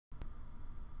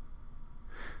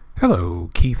Hello,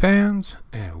 key fans,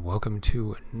 and welcome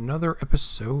to another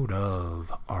episode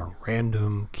of our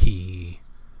random key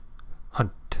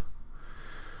hunt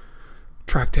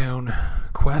track down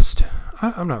quest.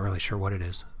 I'm not really sure what it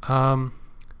is. Been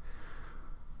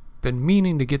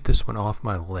meaning to get this one off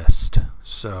my list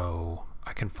so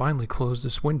I can finally close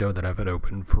this window that I've had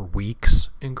open for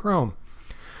weeks in Chrome.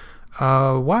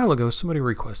 A while ago, somebody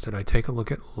requested I take a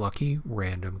look at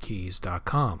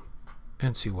LuckyRandomKeys.com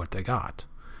and see what they got.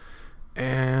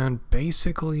 And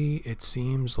basically, it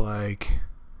seems like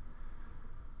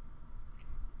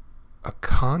a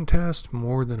contest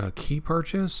more than a key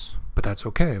purchase, but that's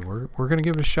okay. We're going to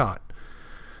give it a shot.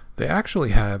 They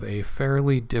actually have a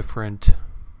fairly different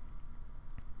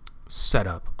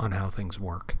setup on how things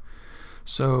work.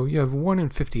 So you have 1 in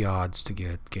 50 odds to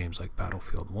get games like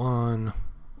Battlefield 1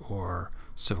 or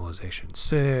Civilization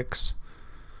 6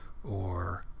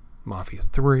 or Mafia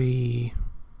 3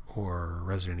 or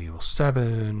Resident Evil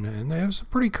 7, and they have some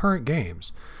pretty current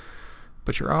games,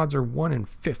 but your odds are 1 in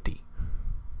 50.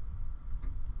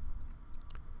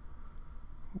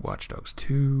 Watch Dogs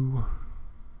 2.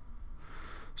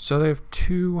 So they have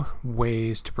 2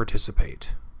 ways to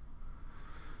participate.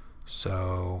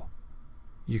 So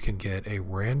you can get a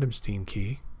random Steam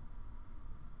key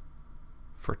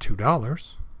for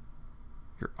 $2.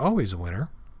 You're always a winner.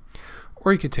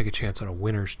 Or you could take a chance on a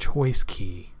winner's choice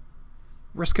key.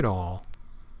 Risk it all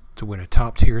to win a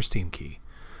top tier Steam key.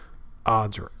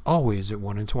 Odds are always at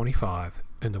 1 in 25,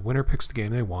 and the winner picks the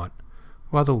game they want,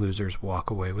 while the losers walk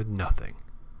away with nothing.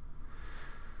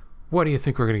 What do you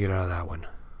think we're going to get out of that one?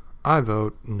 I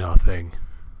vote nothing.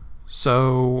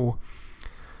 So,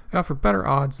 they offer better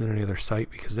odds than any other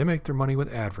site because they make their money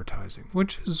with advertising,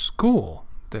 which is cool.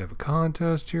 They have a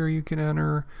contest here you can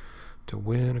enter to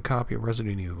win a copy of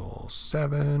Resident Evil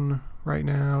 7 right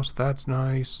now, so that's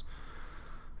nice.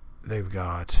 They've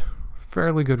got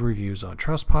fairly good reviews on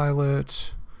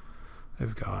Trustpilot.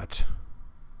 They've got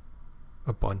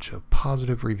a bunch of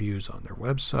positive reviews on their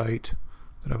website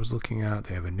that I was looking at.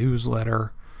 They have a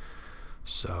newsletter.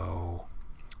 So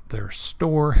their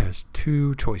store has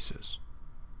 2 choices.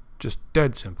 Just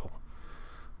dead simple.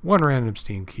 1 random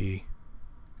Steam key.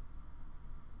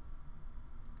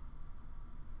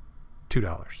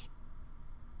 $2.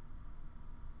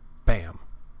 Bam.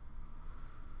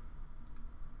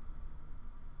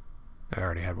 I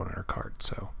already had one in her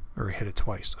cart, or hit it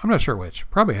twice. I'm not sure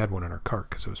which. Probably had one in her cart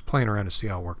because I was playing around to see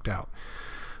how it worked out.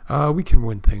 We can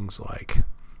win things like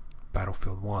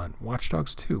Battlefield 1, Watch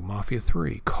Dogs 2, Mafia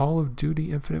 3, Call of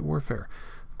Duty Infinite Warfare,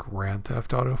 Grand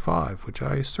Theft Auto 5, which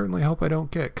I certainly hope I don't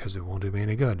get because it won't do me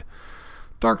any good,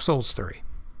 Dark Souls 3.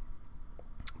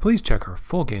 Please check our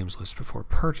full games list before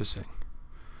purchasing.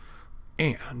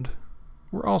 And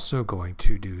we're also going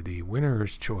to do the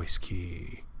winner's choice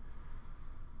key.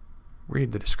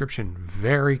 Read the description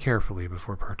very carefully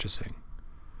before purchasing.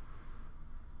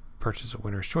 Purchase a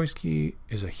winner's choice key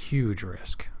is a huge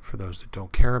risk. For those that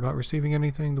don't care about receiving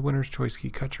anything, the winner's choice key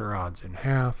cuts your odds in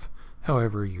half.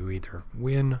 However, you either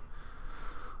win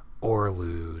or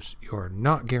lose. You are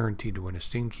not guaranteed to win a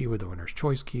Steam key with the winner's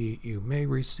choice key. You may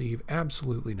receive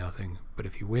absolutely nothing, but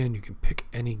if you win, you can pick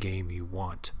any game you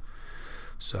want.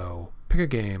 So, pick a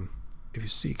game. If you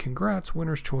see congrats,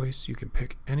 winner's choice, you can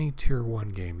pick any tier 1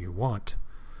 game you want.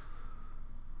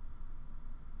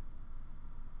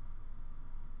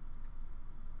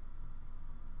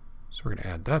 So we're going to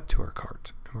add that to our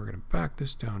cart. And we're going to back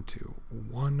this down to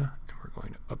 1, and we're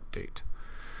going to update.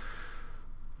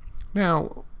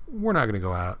 Now, we're not going to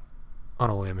go out on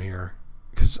a limb here,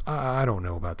 because I don't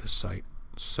know about this site.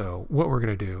 So what we're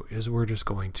going to do is we're just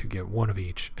going to get 1 of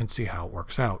each and see how it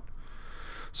works out.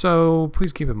 So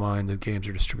please keep in mind that games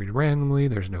are distributed randomly.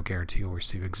 There's no guarantee you'll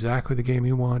receive exactly the game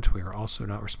you want. We are also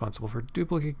not responsible for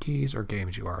duplicate keys or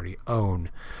games you already own.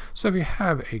 So if you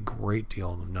have a great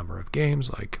deal of number of games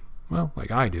like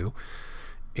I do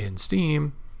in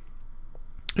Steam,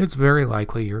 it's very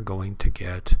likely you're going to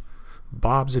get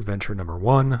Bob's Adventure number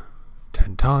 1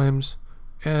 10 times,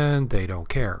 and they don't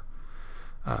care.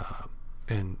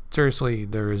 And seriously,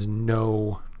 there is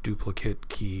no duplicate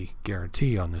key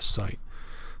guarantee on this site.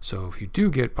 So if you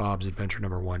do get Bob's Adventure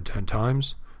number 1 10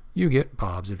 times, you get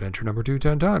Bob's Adventure number 2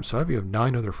 10 times. So if you have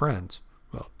 9 other friends,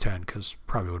 well, 10, because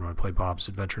probably wouldn't want to play Bob's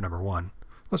Adventure number 1,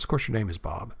 unless of course your name is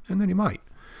Bob, and then you might.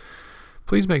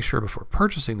 Please make sure before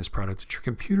purchasing this product that your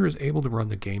computer is able to run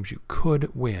the games you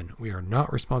could win. We are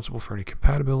not responsible for any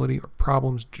compatibility or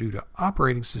problems due to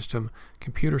operating system,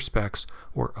 computer specs,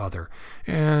 or other.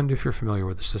 And if you're familiar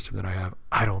with the system that I have,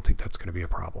 I don't think that's going to be a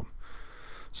problem.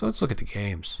 So let's look at the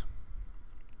games.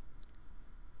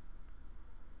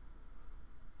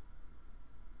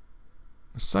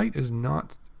 site is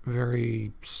not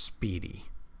very speedy.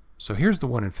 So here's the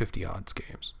 1 in 50 odds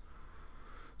games.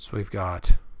 So we've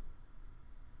got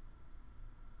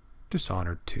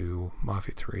Dishonored 2,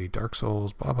 Mafia 3, Dark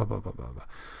Souls, blah, blah, blah, blah, blah, blah.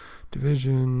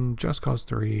 Division, Just Cause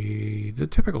 3, the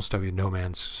typical stuff of No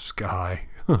Man's Sky.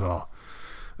 We don't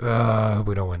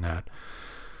win that.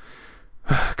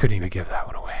 Couldn't even give that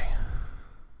one away.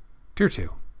 Tier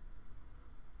 2.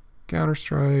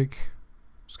 Counter-Strike,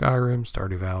 Skyrim,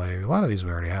 Stardew Valley. A lot of these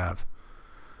we already have.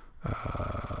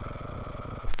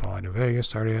 Fallout New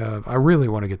Vegas, already have. I really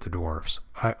want to get the Dwarves.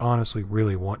 I honestly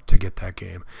really want to get that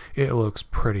game. It looks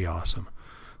pretty awesome.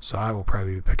 So I will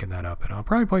probably be picking that up, and I'll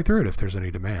probably play through it if there's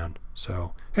any demand.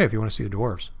 So, hey, if you want to see the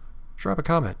Dwarves, drop a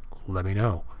comment. Let me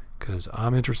know, because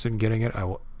I'm interested in getting it. I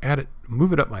will add it,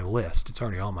 move it up my list. It's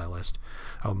already on my list.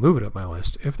 I'll move it up my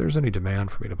list if there's any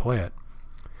demand for me to play it.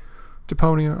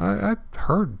 Deponia, I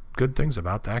heard good things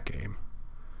about that game.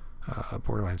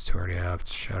 Borderlands 2 already have.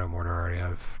 Shadow Mortar already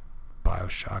have.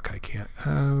 Bioshock I can't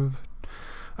have.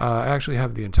 I actually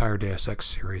have the entire Deus Ex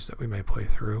series that we may play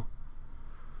through.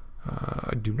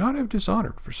 I do not have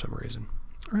Dishonored for some reason.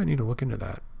 I need to look into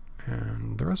that.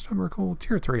 And the rest of them are cool.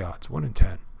 Tier 3 odds, 1 in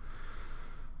 10.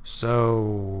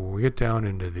 So we get down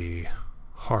into the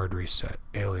hard reset.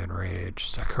 Alien Rage,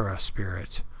 Sakura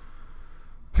Spirit,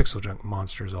 Pixel Junk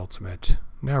Monsters Ultimate.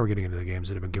 Now we're getting into the games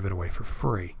that have been given away for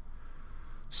free.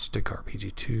 Stick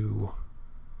RPG 2.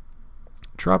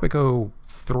 Tropico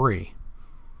 3.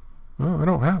 Well, I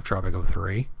don't have Tropico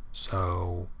 3,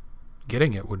 so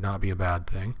getting it would not be a bad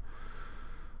thing.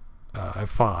 I have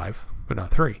 5, but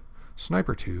not 3.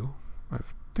 Sniper 2. I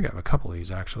think I have a couple of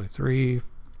these, actually. 3. I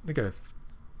think I have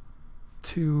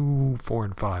 2, 4,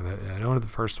 and 5. I don't have the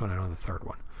first one. I don't have the third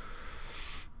one.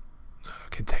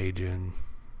 Contagion.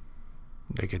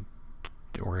 Naked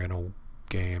Oriental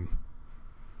game.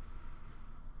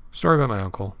 Story about my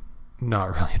uncle.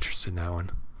 Not really interested in that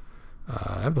one.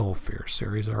 I have the whole Fear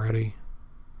series already.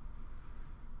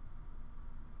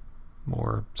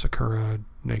 More Sakura,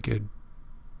 Naked,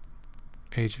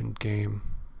 Agent game.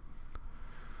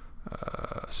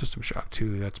 System Shock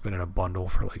 2, that's been in a bundle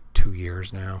for like 2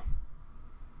 years now.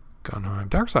 Gunheim.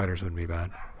 Darksiders wouldn't be bad.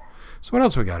 So what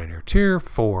else we got in here? Tier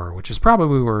 4, which is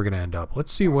probably where we're going to end up.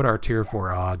 Let's see what our Tier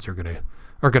 4 odds are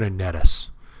gonna net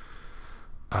us.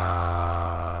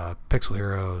 Pixel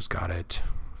Heroes, got it.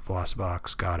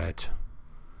 Velocibox, got it.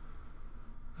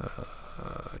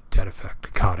 Dead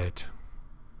Effect, got it.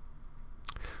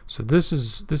 So this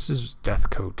is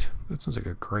Deathcoat. That sounds like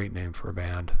a great name for a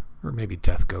band. Or maybe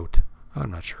Deathgoat.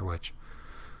 I'm not sure which.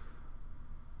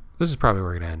 This is probably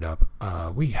where we're going to end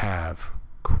up. We have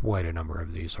quite a number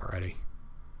of these already.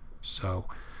 So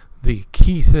the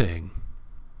key thing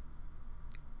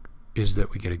is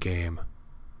that we get a game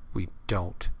we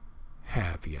don't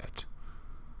have yet.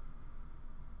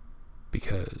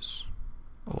 Because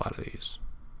a lot of these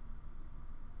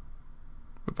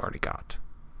we've already got.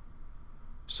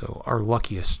 So our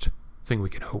luckiest thing we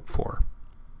can hope for.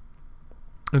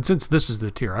 And since this is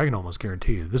the tier, I can almost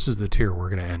guarantee you, this is the tier we're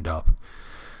going to end up.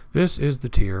 This is the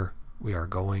tier we are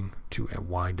going to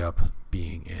wind up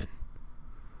being in.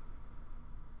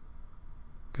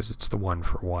 Because it's the 1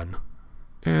 for 1.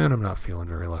 And I'm not feeling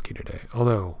very lucky today.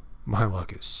 Although, my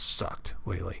luck has sucked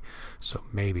lately. So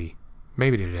maybe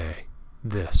today,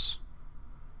 this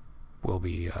will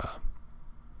be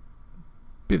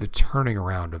the turning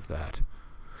around of that.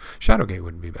 Shadowgate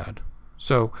wouldn't be bad.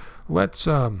 So let's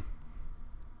hope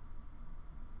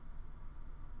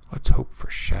for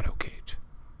Shadowgate.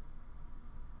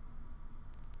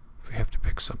 If we have to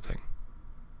pick something,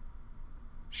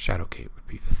 Shadowgate would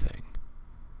be the thing.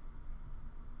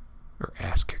 Or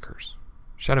Ass Kickers.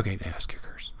 Shadowgate and Ass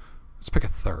Kickers. Let's pick a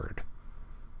third.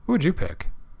 Who would you pick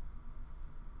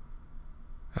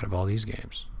out of all these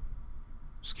games?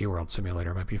 Ski World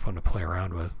Simulator might be fun to play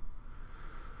around with.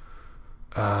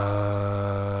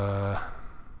 I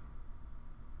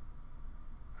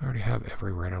already have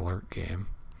every Red Alert game.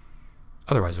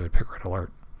 Otherwise, I would pick Red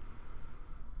Alert.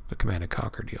 The Command &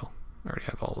 Conquer deal. I already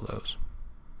have all of those.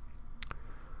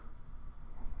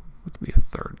 What's be a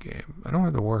third game? I don't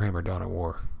have the Warhammer Dawn of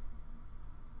War.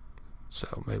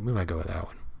 So maybe we might go with that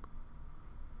one.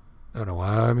 I don't know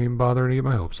why I'm even bothering to get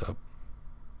my hopes up.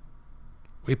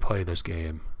 We play this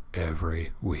game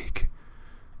every week.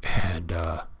 And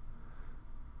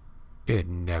it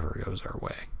never goes our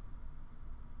way.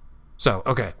 So,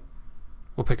 okay.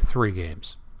 We'll pick 3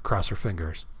 games. Cross our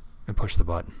fingers and push the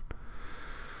button.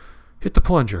 Hit the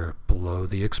plunger, blow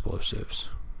the explosives.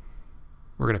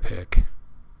 We're going to pick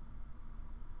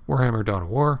Warhammer Dawn of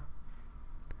War.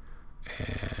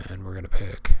 And we're going to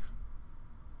pick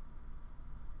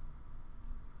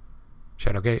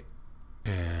Shadowgate.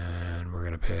 And we're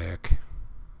going to pick...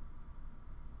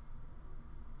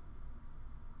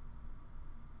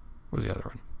 What was the other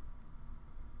one?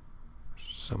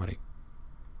 So many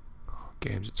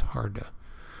games, it's hard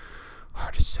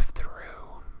to sift through.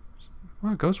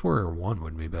 Well, Ghost Warrior 1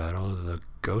 wouldn't be bad, although the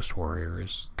Ghost Warrior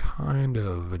is kind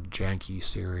of a janky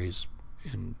series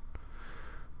in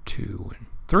 2, and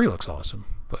 3 looks awesome,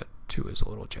 but 2 is a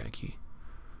little janky.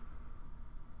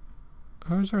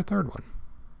 Where's our third one?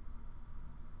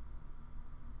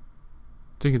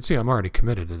 So you can see I'm already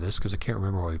committed to this because I can't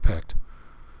remember what we picked.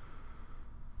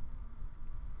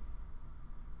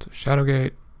 So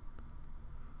Shadowgate,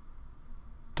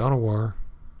 Dawn of War.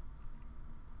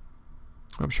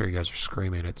 I'm sure you guys are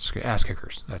screaming at the screen. Ass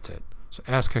Kickers, that's it. So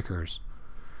Ass Kickers,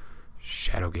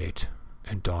 Shadowgate,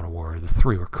 and Dawn of War are the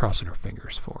 3 we're crossing our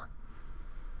fingers for.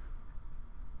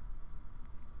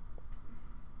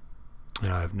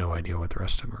 And I have no idea what the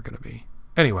rest of them are going to be.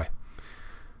 Anyway,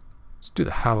 let's do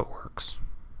the how it works.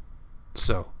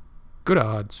 So, good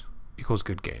odds equals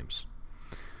good games.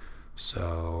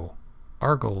 So,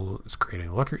 our goal is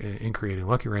creating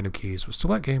lucky random keys was to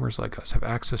let gamers like us have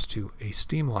access to a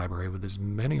Steam library with as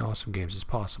many awesome games as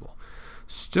possible.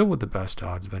 Still with the best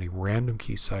odds of any random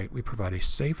key site, we provide a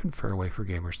safe and fair way for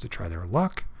gamers to try their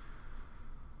luck.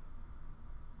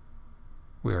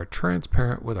 We are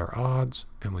transparent with our odds,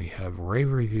 and we have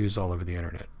rave reviews all over the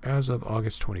internet. As of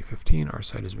August 2015, our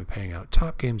site has been paying out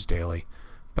top games daily,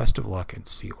 best of luck, and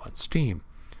see you on Steam.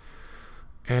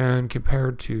 And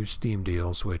compared to Steam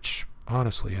deals, which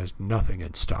honestly has nothing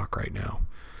in stock right now,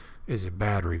 is a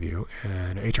bad review,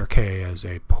 and HRK as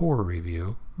a poor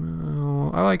review. Well,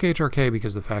 I like HRK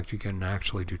because of the fact you can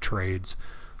actually do trades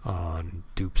on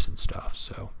dupes and stuff.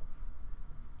 So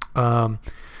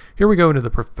here we go into the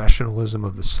professionalism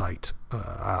of the site.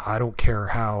 I don't care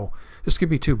how... This could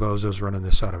be 2 bozos running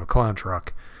this out of a clown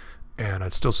truck, and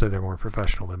I'd still say they're more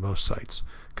professional than most sites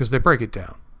because they break it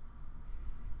down.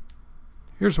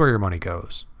 Here's where your money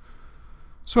goes.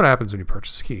 That's what happens when you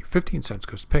purchase a key. 15 cents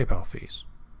goes to PayPal fees.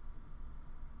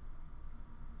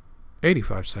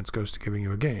 85 cents goes to giving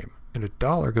you a game. And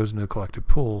 $1 goes into the collective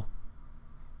pool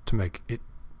to make it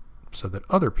so that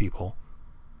other people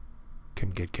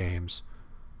can get games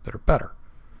that are better.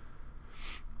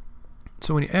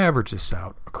 So when you average this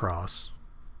out across,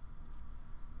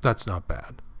 that's not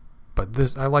bad. But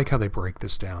this, I like how they break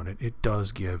this down. It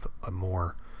does give a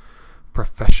more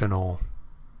professional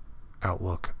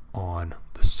outlook on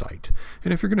the site.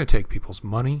 And if you're going to take people's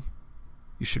money,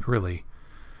 you should really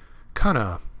kind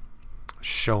of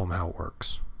show them how it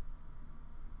works.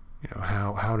 You know,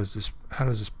 how does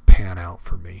this pan out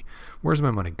for me? Where's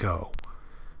my money go?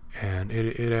 And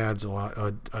it adds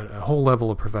a whole level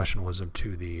of professionalism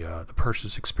to the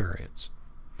purchase experience,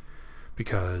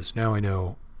 because now I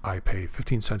know I pay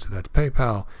 15 cents of that to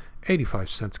PayPal, 85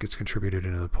 cents gets contributed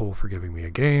into the pool for giving me a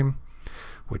game,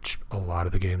 which a lot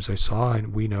of the games I saw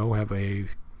and we know have a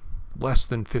less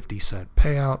than 50-cent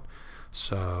payout.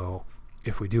 So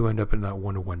if we do end up in that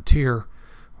 1-to-1 tier,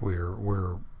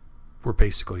 we're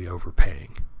basically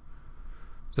overpaying.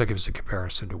 That gives a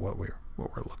comparison to what we're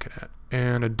looking at.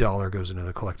 And $1 goes into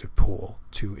the collective pool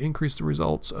to increase the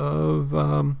results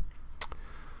of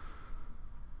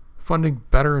funding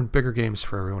better and bigger games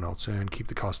for everyone else and keep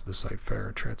the cost of the site fair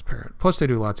and transparent. Plus they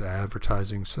do lots of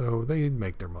advertising, so they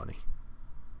make their money.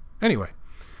 Anyway,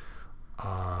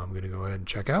 I'm going to go ahead and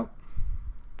check out,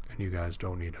 and you guys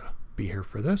don't need to be here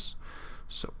for this.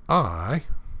 So I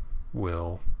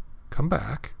will come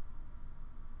back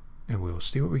and we'll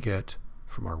see what we get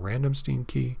from our random Steam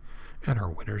key and our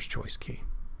winner's choice key.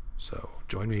 So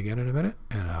join me again in a minute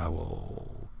and I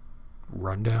will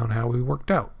run down how we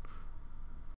worked out.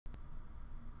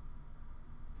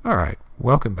 Alright,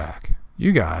 welcome back.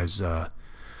 You guys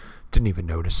didn't even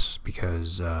notice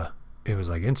because it was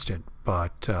like instant,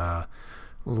 but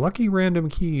Lucky Random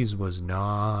Keys was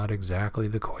not exactly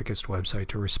the quickest website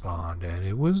to respond, and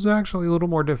it was actually a little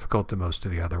more difficult than most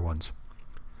of the other ones.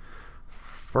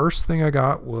 First thing I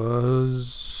got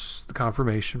was the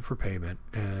confirmation for payment,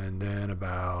 and then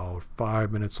about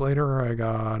 5 minutes later I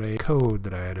got a code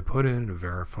that I had to put in to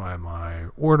verify my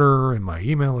order and my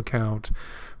email account,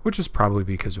 which is probably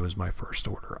because it was my first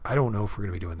order. I don't know if we're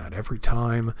going to be doing that every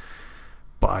time,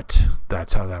 but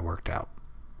that's how that worked out.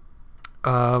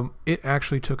 It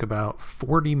actually took about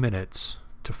 40 minutes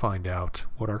to find out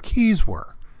what our keys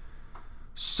were.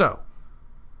 So,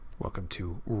 welcome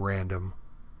to random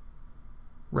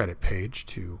Reddit page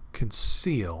to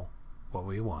conceal what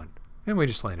we won. And we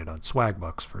just landed on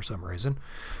Swagbucks for some reason.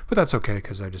 But that's okay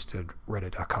because I just did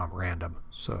reddit.com random.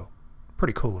 So,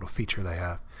 pretty cool little feature they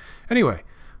have. Anyway,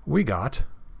 we got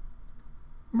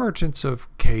Merchants of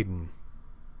Caden,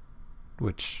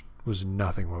 which was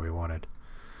nothing what we wanted.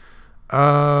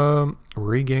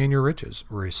 Regain your riches,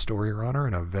 restore your honor,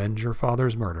 and avenge your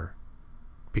father's murder.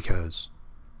 Because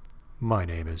my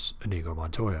name is Inigo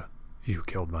Montoya. You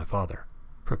killed my father.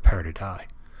 Prepare to die.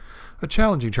 A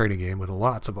challenging trading game with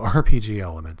lots of RPG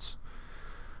elements.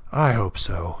 I hope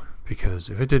so, because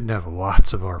if it didn't have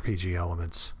lots of RPG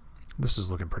elements, this is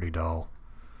looking pretty dull.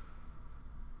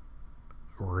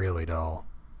 Really dull.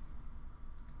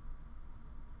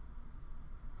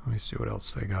 Let me see what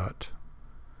else they got.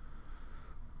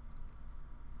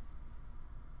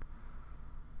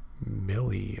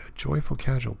 Millie, a joyful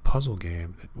casual puzzle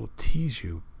game that will tease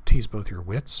both your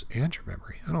wits and your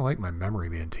memory. I don't like my memory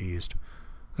being teased.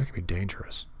 That can be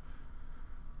dangerous.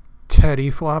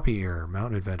 Teddy Floppy Ear,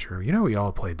 Mountain Adventure. You know we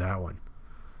all played that one.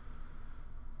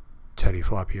 Teddy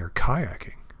Floppy Ear,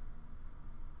 Kayaking.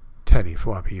 Teddy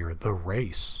Floppy Ear, The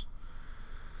Race.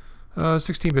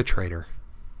 16-bit Trader.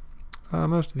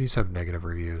 Most of these have negative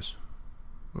reviews.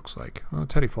 Looks like. Well,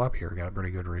 Teddy Floppy Ear got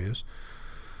pretty good reviews.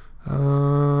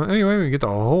 Anyway, we get the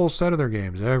whole set of their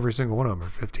games. Every single one of them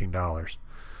for $15.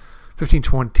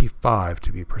 $15.25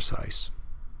 to be precise.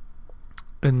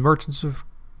 And Merchants of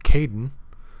Caden.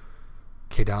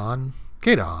 We're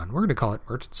going to call it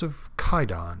Merchants of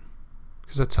Kaidon,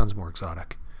 because that sounds more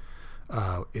exotic.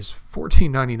 Is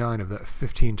 $14.99 of that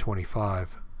 $15.25.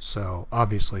 So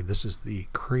obviously this is the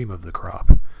cream of the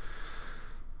crop.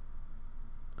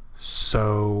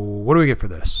 So what do we get for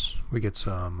this? We get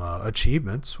some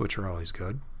achievements, which are always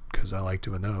good, because I like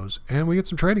doing those. And we get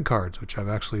some trading cards, which I've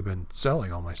actually been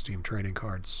selling all my Steam trading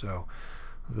cards. So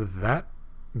that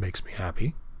makes me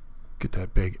happy. Get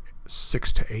that big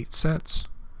 6 to 8 cents.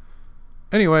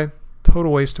 Anyway,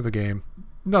 total waste of a game.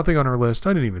 Nothing on our list.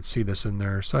 I didn't even see this in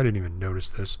there, so I didn't even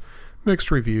notice this. Mixed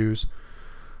reviews.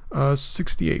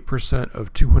 68%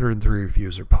 of 203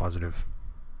 reviews are positive.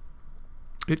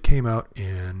 It came out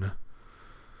in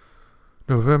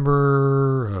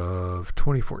November of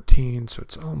 2014, so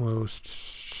it's almost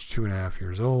 2.5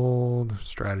 years old.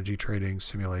 Strategy, trading,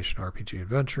 simulation, RPG,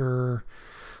 adventure.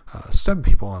 7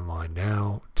 people online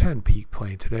now. 10 peak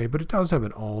playing today, but it does have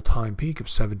an all-time peak of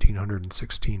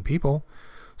 1,716 people.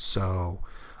 So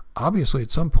obviously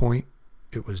at some point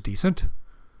it was decent.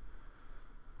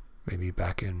 Maybe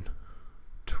back in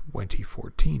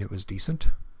 2014 it was decent.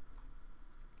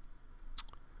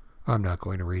 I'm not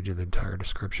going to read you the entire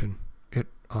description. It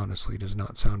honestly does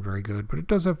not sound very good, but it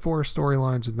does have 4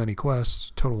 storylines with many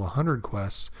quests, total 100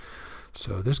 quests.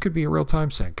 So this could be a real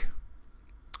time sink.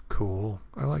 Cool.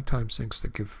 I like time sinks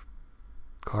that give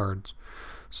cards.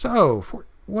 So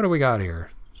what do we got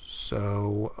here?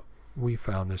 So we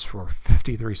found this for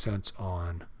 53 cents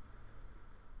on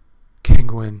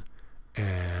Kinguin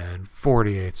and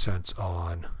 48 cents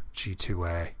on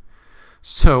G2A.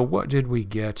 So what did we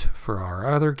get for our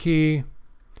other key?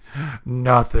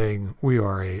 Nothing. We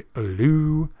are a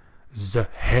loser.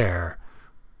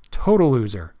 Total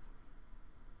loser.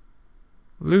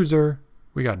 Loser.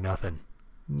 We got nothing.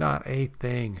 Not a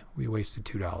thing. We wasted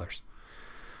 $2.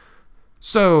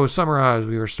 So, summarize,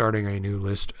 we were starting a new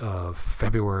list of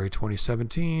February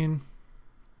 2017.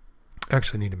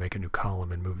 Actually need to make a new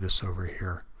column and move this over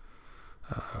here.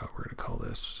 We're going to call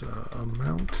this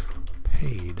amount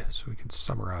paid so we can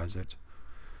summarize it.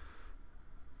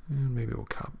 And maybe we'll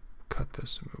cut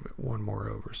this and move it one more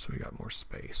over so we got more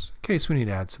space in case we need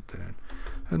to add something in.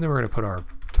 And then we're going to put our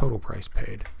total price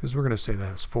paid, because we're going to say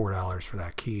that it's $4 for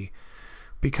that key,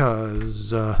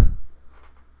 because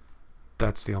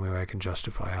that's the only way I can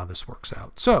justify how this works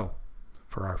out. So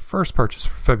for our first purchase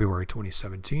for February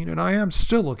 2017, and I am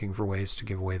still looking for ways to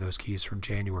give away those keys from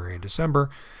January and December.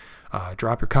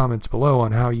 Drop your comments below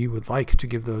on how you would like to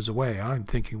give those away. I'm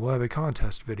thinking we'll have a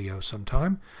contest video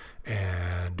sometime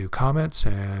and do comments,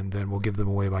 and then we'll give them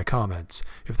away by comments.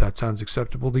 If that sounds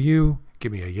acceptable to you,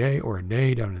 give me a yay or a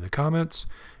nay down in the comments,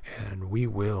 and we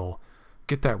will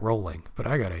get that rolling. But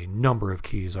I got a number of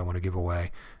keys I want to give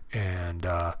away, and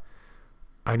I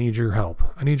need your help.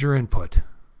 I need your input.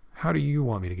 How do you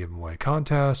want me to give them away?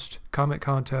 Contest, comment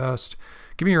contest.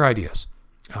 Give me your ideas.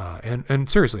 And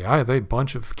seriously, I have a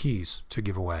bunch of keys to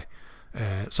give away.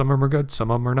 Some of them are good,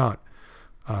 some of them are not.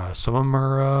 Some of them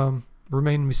are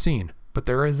remain to be seen, but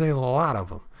there is a lot of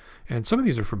them. And some of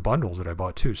these are from bundles that I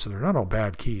bought too, so they're not all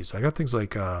bad keys. I got things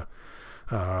like I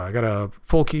got a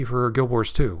full key for Guild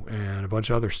Wars 2 and a bunch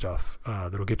of other stuff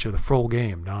that'll get you the full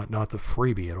game, not the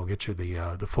freebie. It'll get you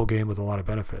the full game with a lot of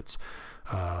benefits.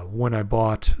 When I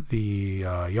bought the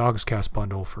Yogscast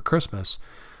bundle for Christmas,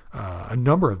 a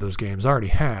number of those games I already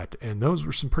had, and those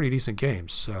were some pretty decent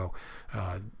games. So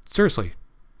seriously,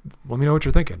 let me know what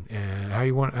you're thinking and how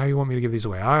you want me to give these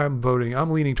away. I'm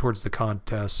leaning towards the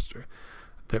contest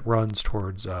that runs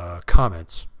towards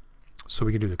comments. So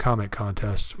we can do the comment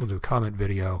contest. We'll do a comment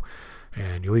video,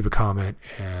 and you leave a comment,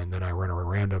 and then I run a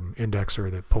random indexer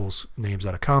that pulls names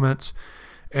out of comments,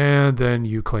 and then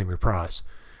you claim your prize.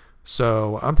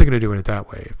 So I'm thinking of doing it that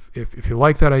way. If you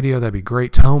like that idea, that'd be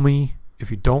great. Tell me. If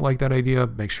you don't like that idea,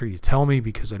 make sure you tell me,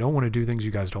 because I don't want to do things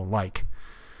you guys don't like.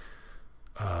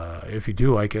 If you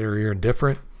do like it or you're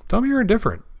indifferent, tell me you're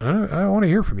indifferent. I want to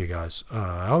hear from you guys.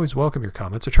 I always welcome your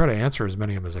comments. I try to answer as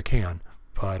many of them as I can,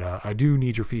 but I do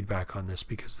need your feedback on this,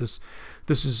 because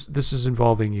this is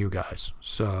involving you guys.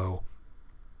 So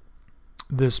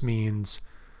this means,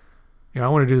 I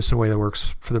want to do this in a way that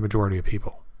works for the majority of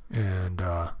people. And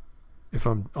if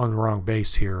I'm on the wrong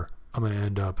base here, I'm going to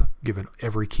end up giving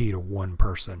every key to one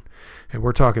person. And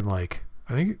we're talking like,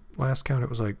 I think last count it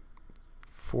was like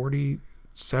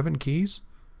 47 keys.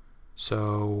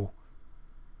 So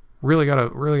really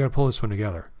gotta pull this one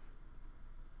together.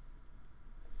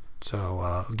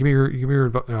 So give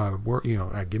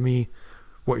me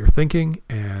what you're thinking,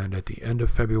 and at the end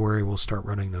of February we'll start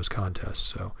running those contests.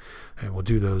 So, and we'll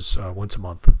do those once a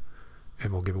month,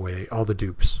 and we'll give away all the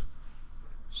dupes.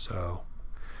 So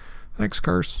thanks,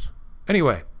 Curse.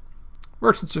 Anyway,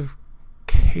 Merchants of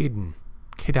Khadan,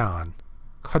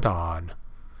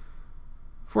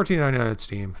 $14.99 at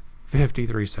Steam,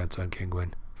 53 cents on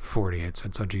Kinguin, 48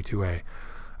 cents on G2A.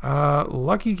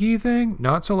 Lucky key thing,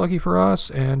 not so lucky for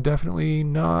us, and definitely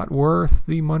not worth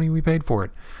the money we paid for it.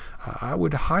 I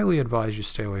would highly advise you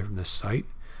stay away from this site,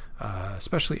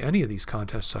 especially any of these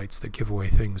contest sites that give away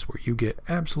things where you get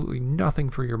absolutely nothing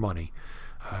for your money.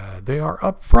 They are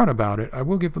upfront about it, I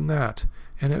will give them that.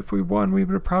 And if we won, we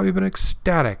would have probably been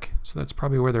ecstatic. So that's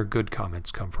probably where their good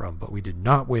comments come from. But we did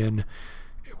not win.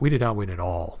 We did not win at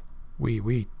all.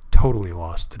 We totally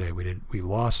lost today. We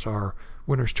lost our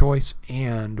winner's choice,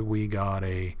 and we got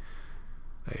a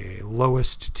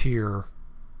lowest tier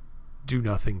do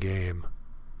nothing game.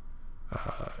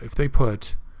 If they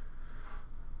put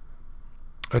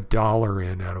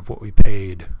 $1 in out of what we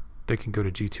paid, they can go to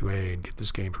G2A and get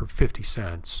this game for 50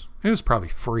 cents. It was probably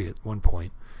free at one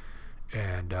point.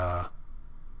 And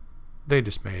they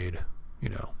just made,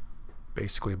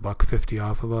 basically $1.50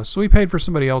 off of us. So we paid for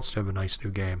somebody else to have a nice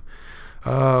new game.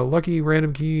 Lucky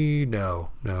random key,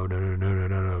 no. Do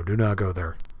not go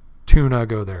there. Do not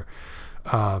go there.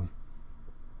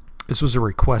 This was a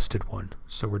requested one.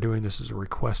 So we're doing this as a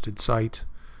requested site.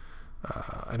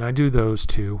 And I do those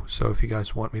too. So if you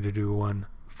guys want me to do one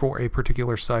for a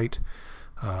particular site,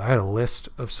 I had a list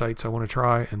of sites I want to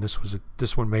try, and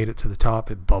this one made it to the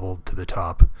top. It bubbled to the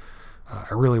top. I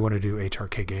really want to do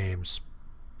HRK games,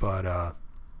 but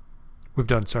we've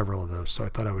done several of those, so I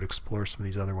thought I would explore some of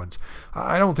these other ones.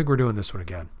 I don't think we're doing this one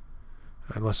again,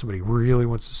 unless somebody really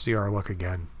wants to see our luck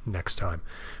again next time.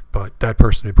 But that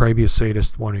person would probably be a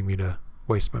sadist wanting me to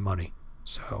waste my money,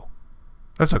 so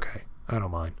that's okay. I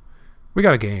don't mind. We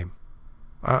got a game.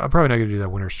 I'm probably not going to do that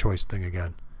winner's choice thing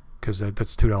again, because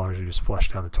that's $2 you just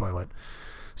flush down the toilet.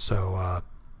 So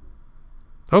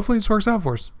hopefully this works out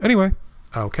for us. Anyway,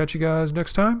 I'll catch you guys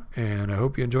next time, and I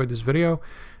hope you enjoyed this video,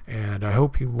 and I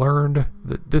hope you learned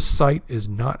that this site is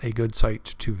not a good site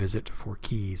to visit for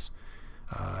keys.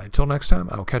 Until next time,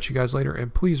 I'll catch you guys later,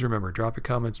 and please remember, drop your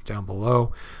comments down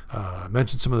below.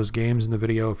 Mention some of those games in the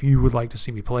video if you would like to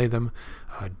see me play them.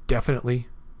 Definitely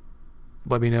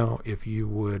let me know if you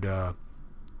would...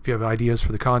 if you have ideas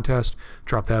for the contest,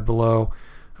 drop that below.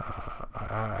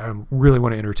 I really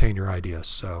want to entertain your ideas.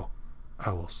 So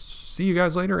I will see you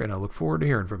guys later, and I look forward to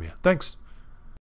hearing from you. Thanks.